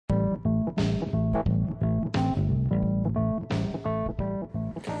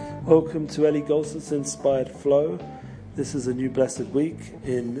Welcome to Ellie Goldson's Inspired Flow. This is a new blessed week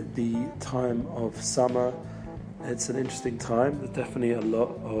in the time of summer. It's an interesting time. There's definitely a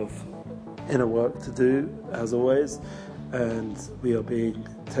lot of inner work to do, as always, and we are being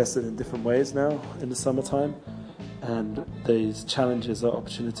tested in different ways now in the summertime. And these challenges are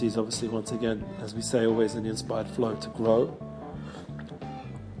opportunities, obviously, once again, as we say always in the Inspired Flow, to grow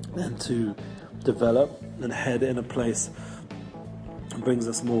and to develop and head in a place that brings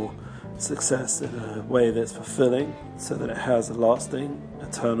us more success in a way that's fulfilling, so that it has a lasting,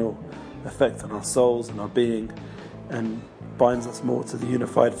 eternal effect on our souls and our being, and binds us more to the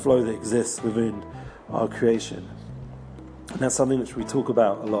unified flow that exists within our creation. And that's something which we talk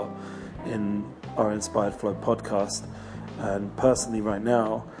about a lot in our Inspired Flow podcast. And personally right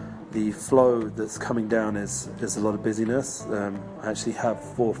now, the flow that's coming down is a lot of busyness. I actually have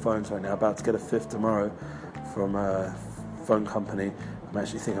 4 phones right now, about to get a 5th tomorrow from a phone company. I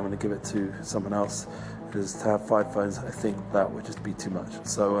actually think I'm going to give it to someone else, because to have 5 phones, I think that would just be too much.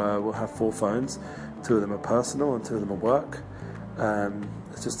 So we'll have 4 phones. 2 of them are personal and 2 of them are work.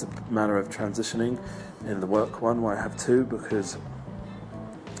 It's just a matter of transitioning in the work one, where I have 2, because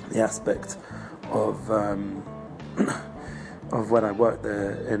the aspect of when I worked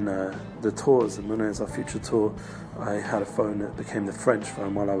there in the tours, and when it was our future tour, I had a phone that became the French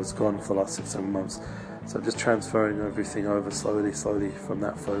phone while I was gone for the last 6-7 months. So I'm just transferring everything over slowly from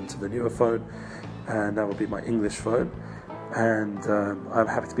that phone to the newer phone, and that will be my English phone. And I'm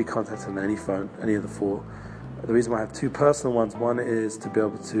happy to be contacted on any phone, any of the 4. The reason why I have 2 personal ones, one is to be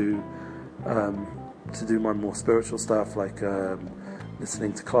able to do my more spiritual stuff, like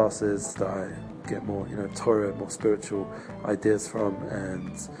listening to classes that I get more, Torah, more spiritual ideas from,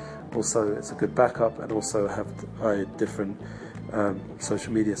 and also it's a good backup. And also have different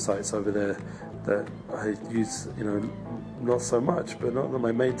social media sites over there that I use, not so much, but not on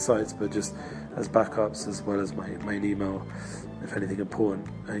my main sites, but just as backups, as well as my main email, if anything important,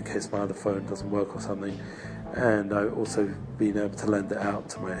 in case my other phone doesn't work or something. And I've also been able to lend it out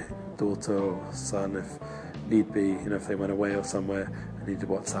to my daughter or son if need be, if they went away or somewhere and needed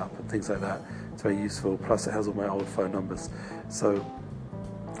WhatsApp and things like that. It's very useful. Plus it has all my old phone numbers. So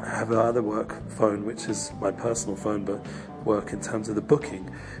I have another work phone, which is my personal phone, but work in terms of the booking.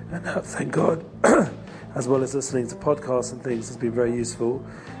 And thank God, as well as listening to podcasts and things, has been very useful,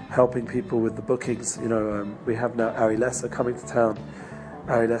 helping people with the bookings. We have now Ari Lesser coming to town.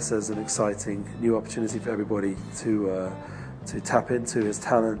 Ari Lesser is an exciting new opportunity for everybody to tap into his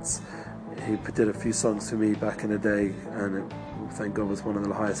talents. He did a few songs for me back in the day, and it, thank God, was one of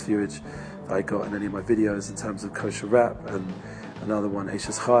the highest viewage that I got in any of my videos in terms of kosher rap. And another one,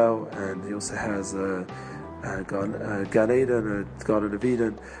 Ashes Chayil, and he also has Gan Eden, a Garden of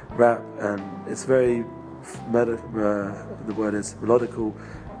Eden rap, and it's very the word is melodical,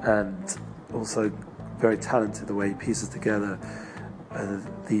 and also very talented the way he pieces together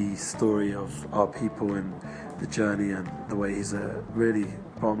the story of our people and the journey, and the way he's a really,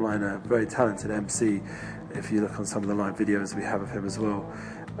 bottom line, a very talented MC. If you look on some of the live videos we have of him as well,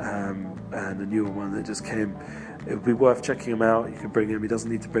 and the newer one that just came, it would be worth checking him out. You can bring him. He doesn't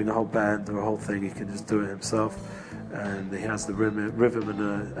need to bring a whole band or a whole thing. He can just do it himself, and he has the rhythm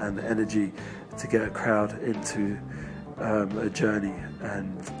and the energy to get a crowd into a journey,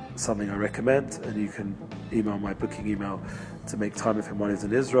 and something I recommend. And you can email my booking email to make time with him while he's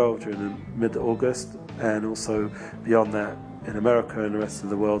in Israel during the mid-August, and also beyond that in America and the rest of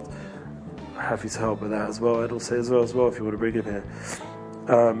the world. Happy to help with that as well. I'd also Israel as well if you want to bring him here.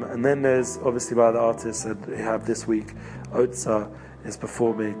 And then there's obviously my other artists that we have this week. Otsa is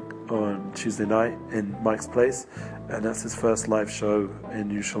performing on Tuesday night in Mike's Place, and that's his first live show in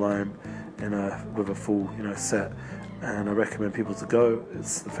Yerushalayim with a full set. And I recommend people to go.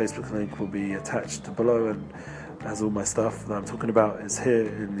 The Facebook link will be attached below, and as all my stuff that I'm talking about is here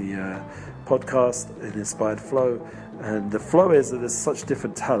in the podcast in Inspired Flow. And the flow is that there's such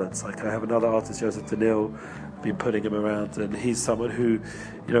different talents. Like I have another artist, Joseph Daniel, been putting him around, and he's someone who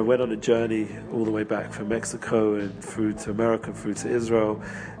went on a journey all the way back from Mexico and through to America, through to Israel,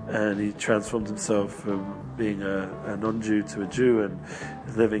 and he transformed himself from being a non-Jew to a Jew, and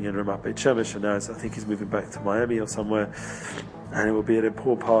living in Ramat Beit Shemesh, and now I think he's moving back to Miami or somewhere. And it will be an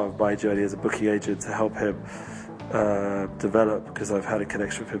important part of my journey as a booking agent to help him develop, because I've had a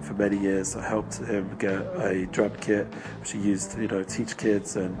connection with him for many years. I helped him get a drum kit which he used to teach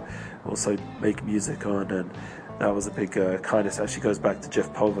kids and also make music on, and that was a big kindness. It actually goes back to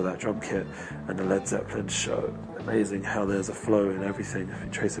Jeff Pulver, that drum kit, and the Led Zeppelin show. Amazing how there's a flow in everything if you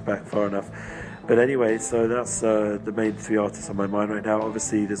trace it back far enough. But anyway, so that's the main three artists on my mind right now.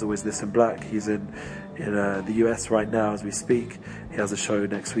 Obviously, there's always Nissim Black. He's in the US right now as we speak. He has a show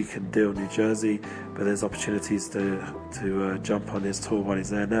next week in Deal, New Jersey. But there's opportunities to jump on his tour while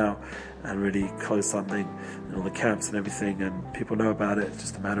he's there now and really close something in all the camps and everything, and people know about it. It's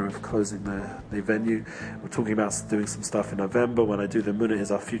just a matter of closing the venue. We're talking about doing some stuff in November when I do the Munah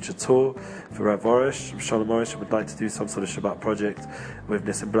Is Our Future tour for Rav Orish. Shalom Orish would like to do some sort of Shabbat project with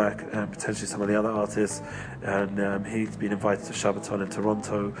Nissim Black and potentially some of the other artists, and he's been invited to Shabbaton in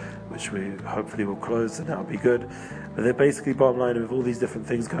Toronto, which we hopefully will close, and that'll be good. But they're basically, bottom line, with all these different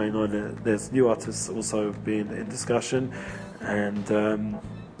things going on, there's new artists also being in discussion, and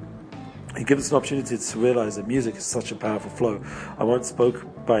it gives us an opportunity to realize that music is such a powerful flow. I once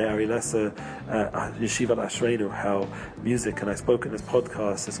spoke by Ari Lesser at Yeshivat Ashreinu how music, and I spoke in this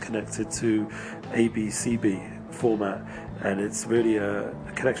podcast, is connected to ABCB format, and it's really a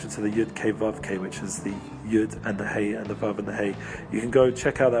connection to the Yud K Vav K, which is the Yud and the Hey and the Vav and the Hey. You can go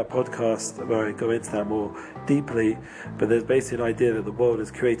check out that podcast where I go into that more deeply, but there's basically an idea that the world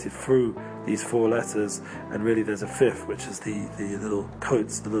is created through these four letters, and really there's a fifth, which is the little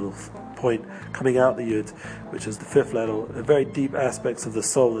coats, the little point coming out the Yud, which is the fifth level. The very deep aspects of the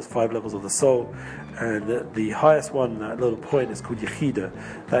soul, there's 5 levels of the soul, and the highest one, that little point, is called Yechida.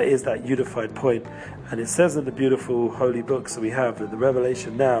 That is that unified point, and it says in the beautiful holy books that we have that the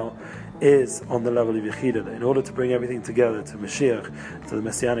revelation now is on the level of Yechida. In order to bring everything together to Mashiach, to the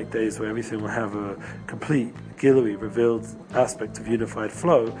Messianic days where everything will have a complete Gilui, revealed aspect of unified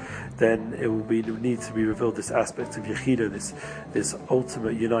flow, then it will need to be revealed this aspect of Yechida, this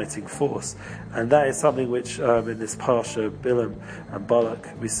ultimate uniting force. And that is something which in this Parsha, Bilam and Balak,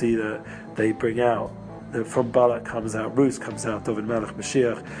 we see that they bring out. From Balak comes out Rus, comes out David Melech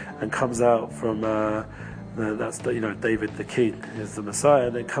Mashiach, and comes out from David the king is the Messiah,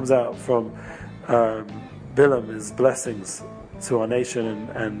 and it comes out from Bilam is blessings to our nation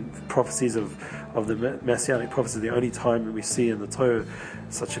and prophecies of the Messianic prophecy, the only time that we see in the Torah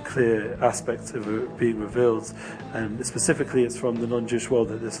such a clear aspect of it being revealed, and specifically it's from the non-Jewish world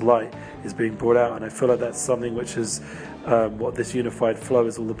that this light is being brought out, and I feel like that's something which is what this unified flow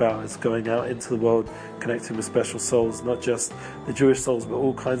is all about. It's going out into the world, connecting with special souls, not just the Jewish souls but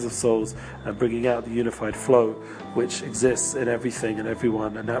all kinds of souls, and bringing out the unified flow which exists in everything and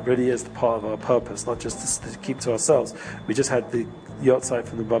everyone, and that really is the part of our purpose, not just to keep to ourselves. We just had the Yotzai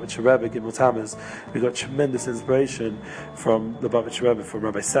from the Lubavitcher Rebbe, Gimel Tammuz. We got tremendous inspiration from the Lubavitcher Rebbe, from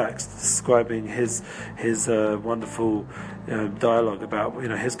Rabbi Sachs, describing his wonderful dialogue about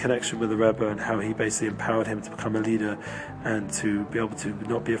his connection with the Rebbe and how he basically empowered him to become a leader and to be able to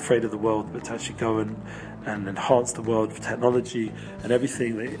not be afraid of the world, but to actually go and enhance the world with technology and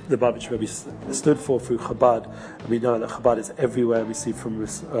everything that the Lubavitcher Rebbe stood for through Chabad. And we know that Chabad is everywhere. We see from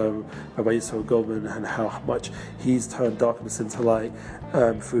Rabbi Yisrael Goldman and how much he's turned darkness into light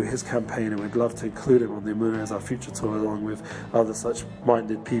through his campaign, and we'd love to include him on the Munah Is Our Future tour along with other such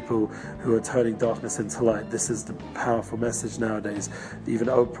minded people who are turning darkness into light. This is the powerful message nowadays. Even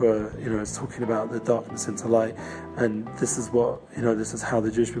Oprah is talking about the darkness into light, and this is what this is how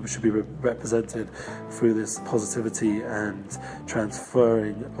the Jewish people should be represented, through this positivity and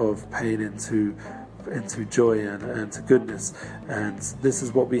transferring of pain into joy and to goodness. And this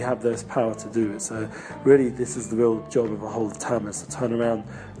is what we have this power to do. So really this is the real job of a whole Tammuz, to turn around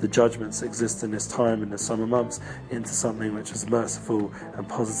the judgments that exist in this time in the summer months into something which is merciful and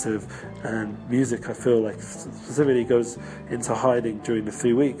positive. And music, I feel like, specifically goes into hiding during the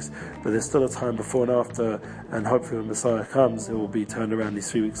 3 weeks, but there's still a time before and after, and hopefully when Messiah comes it will be turned around.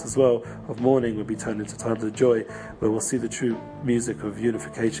 These 3 weeks as well of mourning will be turned into times of joy, where we'll see the true music of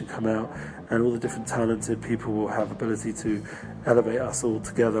unification come out, and all the different talented people will have ability to elevate us all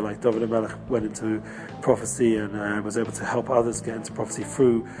together, like David Melech went into prophecy and was able to help others get into prophecy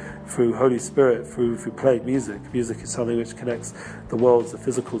through Holy Spirit, through playing music. Music is something which connects the worlds, the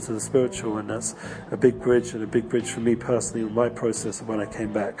physical to the spiritual, and that's a big bridge for me personally in my process of when I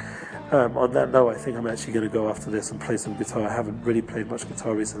came back. On that note, I think I'm actually going to go after this and play some guitar. I haven't really played much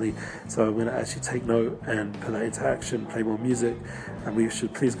guitar recently, so I'm going to actually take note and put that into action, play more music, and we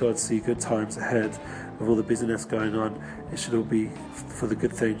should, please God, see good times ahead. With all the busyness going on, it should all be for the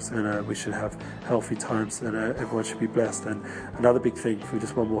good things, and we should have healthy times, and everyone should be blessed. And another big thing,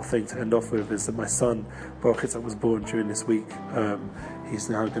 just one more thing to end off with, is that my son Baruch Yitzhak was born during this week. He's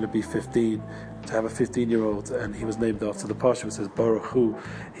now going to be 15. To have a 15-year-old, and he was named after the Parsha, which says Baruch Hu,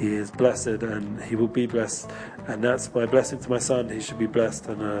 he is blessed and he will be blessed, and that's my blessing to my son. He should be blessed,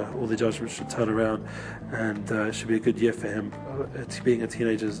 and all the judgments should turn around, and it should be a good year for him. Being a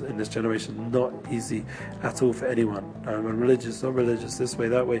teenager in this generation, not easy, at all for anyone. And religious, not religious, this way,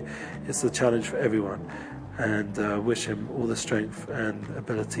 that way. It's a challenge for everyone. And wish him all the strength and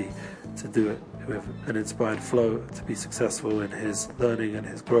ability to do it with an inspired flow, to be successful in his learning and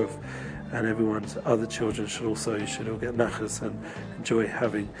his growth. And everyone's other children should all get nachas and enjoy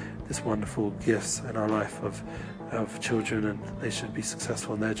having this wonderful gifts in our life of children, and they should be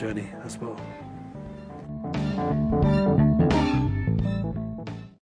successful in their journey as well.